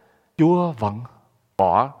 Chúa vẫn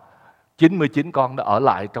bỏ 99 con đó ở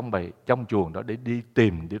lại trong chuồng đó để đi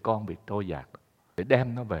tìm đứa con bị trôi dạt, để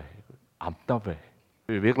đem nó về, ẵm nó về.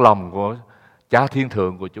 Vì biết lòng của Cha thiên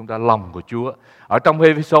thượng của chúng ta, lòng của Chúa. Ở trong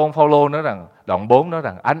Ê-phê-sôn, Phao-lô nói rằng, đoạn 4 nói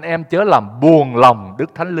rằng, anh em chớ làm buồn lòng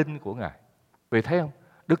Đức Thánh Linh của Ngài. Vì thấy không?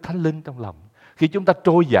 Đức Thánh Linh trong lòng. Khi chúng ta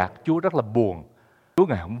trôi dạt, Chúa rất là buồn. Chúa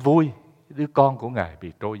Ngài không vui, đứa con của Ngài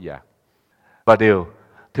bị trôi dạt. Và điều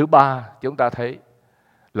thứ ba chúng ta thấy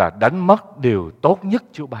là đánh mất điều tốt nhất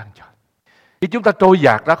Chúa ban cho. Khi chúng ta trôi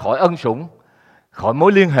dạt ra khỏi ân sủng, khỏi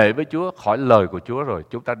mối liên hệ với Chúa, khỏi lời của Chúa rồi,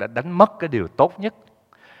 chúng ta đã đánh mất cái điều tốt nhất.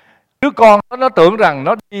 Đứa con nó tưởng rằng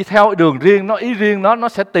nó đi theo đường riêng, nó ý riêng nó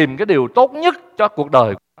sẽ tìm cái điều tốt nhất cho cuộc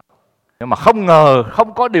đời. Nhưng mà không ngờ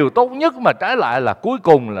không có điều tốt nhất, mà trái lại là cuối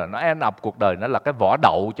cùng là nó end up cuộc đời nó là cái vỏ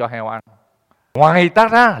đậu cho heo ăn. Ngoài ta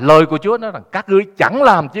ra, lời của Chúa nói rằng các ngươi chẳng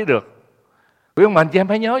làm chứ được. Quý ông bà anh chị em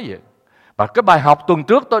phải nhớ vậy. Và cái bài học tuần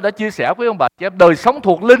trước tôi đã chia sẻ với ông bà anh chị em, đời sống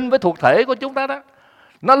thuộc linh với thuộc thể của chúng ta đó,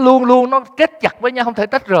 nó luôn luôn nó kết chặt với nhau, không thể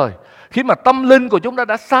tách rời. Khi mà tâm linh của chúng ta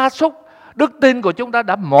đã sa sút, đức tin của chúng ta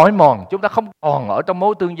đã mỏi mòn, chúng ta không còn ở trong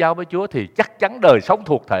mối tương giao với Chúa, thì chắc chắn đời sống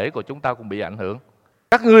thuộc thể của chúng ta cũng bị ảnh hưởng.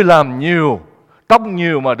 Các ngươi làm nhiều, công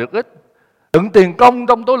nhiều mà được ít, đựng tiền công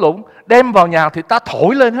trong túi lũng, đem vào nhà thì ta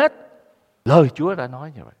thổi lên hết. Lời Chúa đã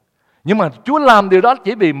nói như vậy. Nhưng mà Chúa làm điều đó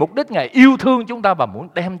chỉ vì mục đích Ngài yêu thương chúng ta và muốn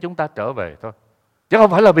đem chúng ta trở về thôi, chứ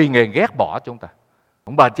không phải là vì Ngài ghét bỏ chúng ta.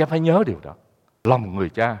 Ông bà cha phải nhớ điều đó. Lòng người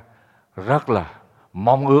cha rất là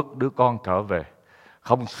mong ước đứa con trở về,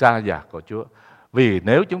 không xa dạt của Chúa. Vì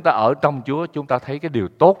nếu chúng ta ở trong Chúa, chúng ta thấy cái điều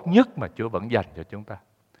tốt nhất mà Chúa vẫn dành cho chúng ta.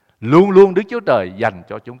 Luôn luôn Đức Chúa Trời dành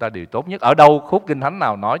cho chúng ta điều tốt nhất. Ở đâu khúc Kinh Thánh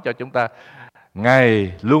nào nói cho chúng ta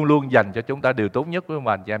Ngài luôn luôn dành cho chúng ta điều tốt nhất, với ông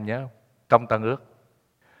bà anh chị em nhớ không? Trong Tân Ước,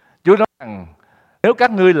 Chúa nói rằng nếu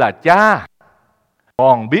các ngươi là cha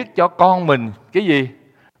còn biết cho con mình cái gì?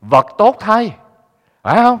 Vật tốt thay,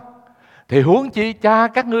 phải không? Thì huống chi cha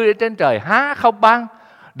các ngươi ở trên trời há không ban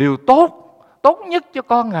điều tốt nhất cho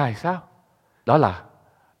con Ngài sao? Đó là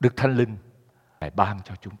Đức Thánh Linh Ngài ban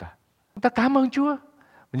cho chúng ta. Chúng ta cảm ơn Chúa.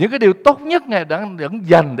 Những cái điều tốt nhất Ngài đang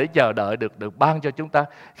dành để chờ đợi được ban cho chúng ta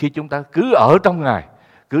khi chúng ta cứ ở trong Ngài,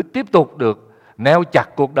 cứ tiếp tục được neo chặt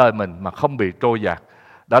cuộc đời mình mà không bị trôi dạt.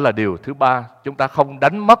 Đó là điều thứ ba, chúng ta không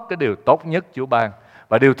đánh mất cái điều tốt nhất Chúa ban.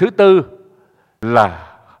 Và điều thứ tư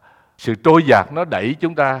là sự trôi dạt nó đẩy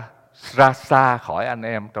chúng ta ra xa khỏi anh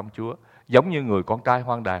em trong Chúa. Giống như người con trai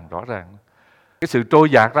hoang đàn rõ ràng. Cái sự trôi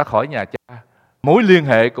dạt ra khỏi nhà cha, mối liên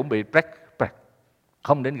hệ cũng bị break,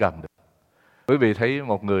 không đến gần được. Quý vị thấy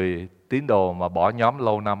một người tín đồ mà bỏ nhóm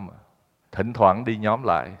lâu năm, thỉnh thoảng đi nhóm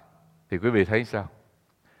lại, thì quý vị thấy sao?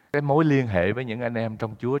 Cái mối liên hệ với những anh em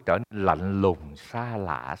trong Chúa trở nên lạnh lùng, xa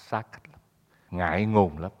lạ, xa cách lắm, ngại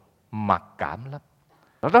ngùng lắm, mặc cảm lắm.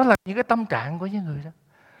 Đó là những cái tâm trạng của những người đó.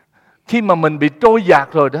 Khi mà mình bị trôi dạt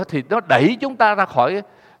rồi đó, thì nó đẩy chúng ta ra khỏi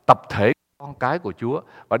tập thể con cái của Chúa.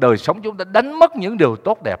 Và đời sống chúng ta đánh mất những điều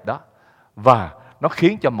tốt đẹp đó. Và nó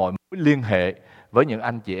khiến cho mọi mối liên hệ với những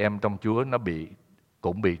anh chị em trong Chúa nó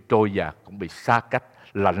cũng bị trôi dạt, cũng bị xa cách,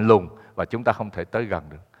 lạnh lùng, và chúng ta không thể tới gần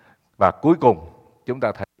được. Và cuối cùng chúng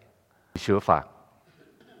ta thấy sửa phạt.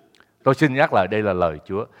 Tôi xin nhắc lại, đây là lời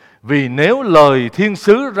Chúa. Vì nếu lời thiên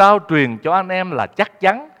sứ rao truyền cho anh em là chắc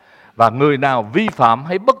chắn, và người nào vi phạm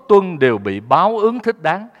hay bất tuân đều bị báo ứng thích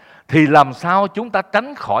đáng, thì làm sao chúng ta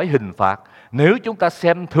tránh khỏi hình phạt nếu chúng ta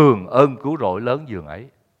xem thường ơn cứu rỗi lớn dường ấy?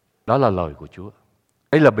 Đó là lời của Chúa.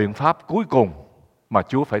 Đây là biện pháp cuối cùng mà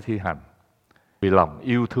Chúa phải thi hành, vì lòng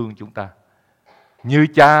yêu thương chúng ta. Như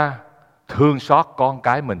cha thương xót con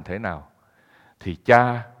cái mình thế nào, thì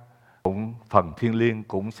cha cũng phần thiêng liêng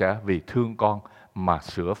cũng sẽ vì thương con mà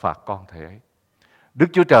sửa phạt con thế ấy. Đức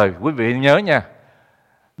Chúa Trời, quý vị nhớ nha,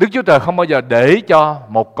 Đức Chúa Trời không bao giờ để cho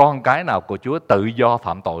một con cái nào của Chúa tự do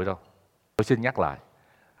phạm tội đâu. Tôi xin nhắc lại,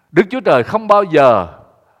 Đức Chúa Trời không bao giờ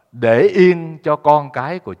để yên cho con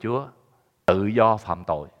cái của Chúa tự do phạm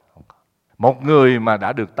tội. Một người mà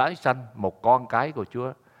đã được tái sanh, một con cái của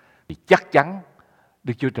Chúa, thì chắc chắn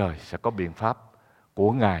Đức Chúa Trời sẽ có biện pháp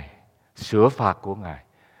của Ngài, sửa phạt của Ngài,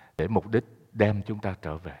 để mục đích đem chúng ta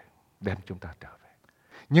trở về, đem chúng ta trở về.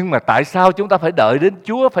 Nhưng mà tại sao chúng ta phải đợi đến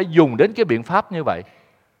Chúa phải dùng đến cái biện pháp như vậy?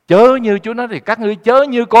 Chớ như Chúa nói thì các ngươi chớ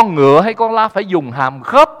như con ngựa hay con la phải dùng hàm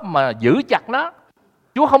khớp mà giữ chặt nó.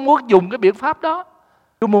 Chúa không muốn dùng cái biện pháp đó.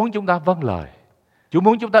 Chúa muốn chúng ta vâng lời. Chúa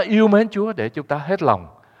muốn chúng ta yêu mến Chúa để chúng ta hết lòng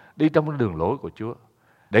đi trong cái đường lối của Chúa,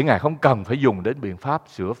 để Ngài không cần phải dùng đến biện pháp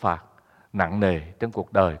sửa phạt nặng nề trong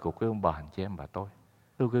cuộc đời của quý ông bà, anh chị em và tôi.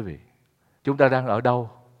 Thưa quý vị, chúng ta đang ở đâu?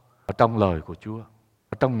 Ở trong lời của Chúa,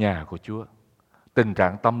 ở trong nhà của Chúa. Tình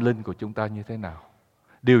trạng tâm linh của chúng ta như thế nào?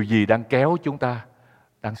 Điều gì đang kéo chúng ta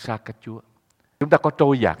đang xa cách Chúa? Chúng ta có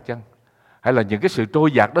trôi dạt chăng? Hay là những cái sự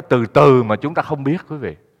trôi dạt đó từ từ mà chúng ta không biết, quý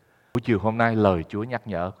vị? Buổi chiều hôm nay lời Chúa nhắc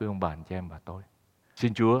nhở quý ông bà, anh chị em và tôi.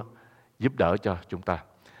 Xin Chúa giúp đỡ cho chúng ta.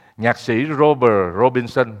 Nhạc sĩ Robert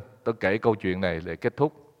Robinson, tôi kể câu chuyện này để kết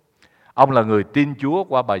thúc. Ông là người tin Chúa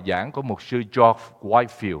qua bài giảng của mục sư George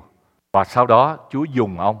Whitefield. Và sau đó Chúa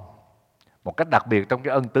dùng ông một cách đặc biệt trong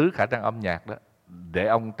cái ân tứ khả năng âm nhạc đó, để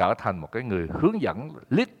ông trở thành một cái người hướng dẫn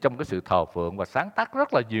lead trong cái sự thờ phượng và sáng tác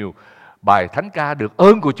rất là nhiều bài thánh ca được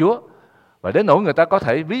ơn của Chúa. Và đến nỗi người ta có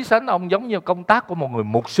thể ví sánh ông giống như công tác của một người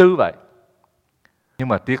mục sư vậy. Nhưng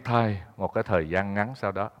mà tiếc thay, một cái thời gian ngắn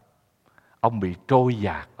sau đó, ông bị trôi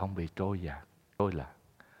dạt, trôi lạc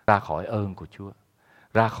ra khỏi ơn của Chúa,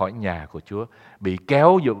 ra khỏi nhà của Chúa, bị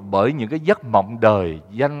kéo bởi những cái giấc mộng đời,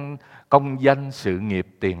 công danh, sự nghiệp,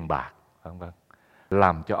 tiền bạc, vân vân,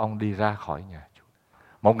 làm cho ông đi ra khỏi nhà Chúa.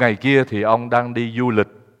 Một ngày kia thì ông đang đi du lịch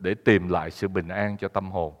để tìm lại sự bình an cho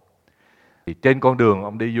tâm hồn. Thì trên con đường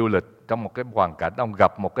ông đi du lịch, trong một cái hoàn cảnh ông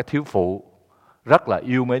gặp một cái thiếu phụ rất là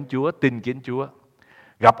yêu mến Chúa, tin kính Chúa.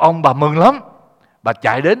 Gặp ông bà mừng lắm. Bà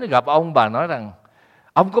chạy đến gặp ông, bà nói rằng: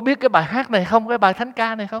 ông có biết cái bài hát này không, cái bài thánh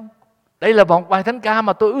ca này không? Đây là một bài thánh ca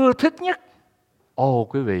mà tôi ưa thích nhất. Ồ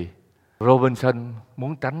quý vị, Robinson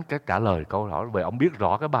muốn tránh cái trả lời câu hỏi, vì ông biết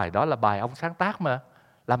rõ cái bài đó là bài ông sáng tác mà.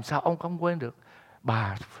 Làm sao ông không quên được?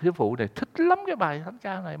 Bà thiếu phụ này thích lắm cái bài thánh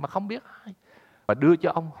ca này mà không biết ai. Và đưa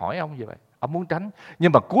cho ông, hỏi ông như vậy. Ông muốn tránh.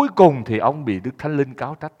 Nhưng mà cuối cùng thì ông bị Đức Thánh Linh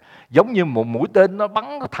cáo trách. Giống như một mũi tên nó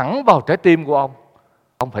bắn thẳng vào trái tim của ông.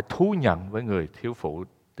 Ông phải thú nhận với người thiếu phụ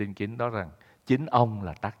tin kính đó rằng chính ông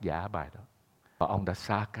là tác giả bài đó. Và ông đã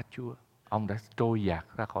xa cách Chúa. Ông đã trôi dạt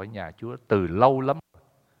ra khỏi nhà Chúa từ lâu lắm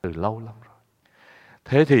rồi.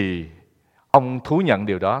 Thế thì ông thú nhận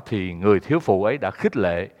điều đó thì người thiếu phụ ấy đã khích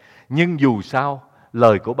lệ. Nhưng dù sao,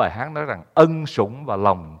 lời của bài hát nói rằng ân sủng và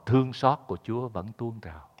lòng thương xót của Chúa vẫn tuôn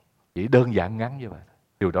trào. Chỉ đơn giản ngắn như vậy.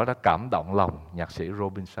 Điều đó đã cảm động lòng nhạc sĩ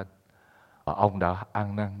Robinson. Và ông đã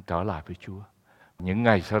ăn năn trở lại với Chúa. Những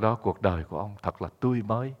ngày sau đó cuộc đời của ông thật là tươi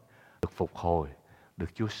mới, được phục hồi,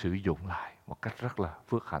 được Chúa sử dụng lại một cách rất là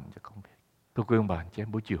phước hạnh cho công việc. Thưa quý ông bà anh chị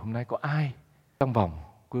em, buổi chiều hôm nay có ai trong vòng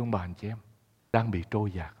quý ông bà anh chị em đang bị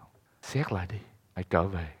trôi dạt không? Xét lại đi, hãy trở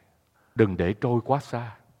về. Đừng để trôi quá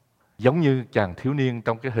xa. Giống như chàng thiếu niên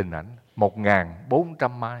trong cái hình ảnh 1.400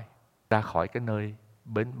 mai ra khỏi cái nơi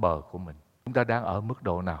bến bờ của mình. Chúng ta đang ở mức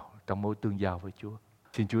độ nào trong mối tương giao với Chúa?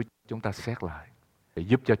 Xin Chúa chúng ta xét lại để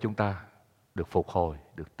giúp cho chúng ta được phục hồi,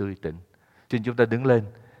 được tươi tỉnh. Xin chúng ta đứng lên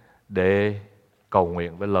để cầu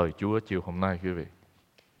nguyện với lời Chúa chiều hôm nay quý vị.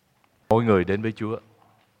 Mỗi người đến với Chúa,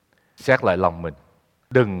 xét lại lòng mình.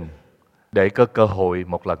 Đừng để cơ hội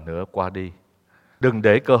một lần nữa qua đi. Đừng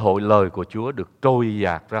để cơ hội lời của Chúa được trôi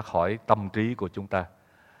dạt ra khỏi tâm trí của chúng ta.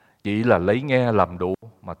 Chỉ là lấy nghe làm đủ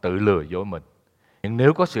mà tự lừa dối mình. Nhưng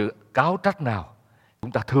nếu có sự cáo trách nào,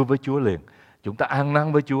 chúng ta thưa với Chúa liền. Chúng ta ăn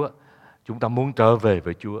năn với Chúa. Chúng ta muốn trở về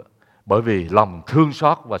với Chúa. Bởi vì lòng thương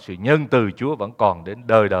xót và sự nhân từ Chúa vẫn còn đến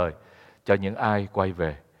đời đời cho những ai quay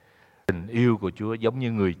về. Tình yêu của Chúa giống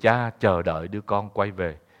như người cha chờ đợi đứa con quay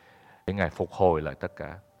về để Ngài phục hồi lại tất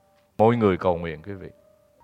cả. Mỗi người cầu nguyện quý vị.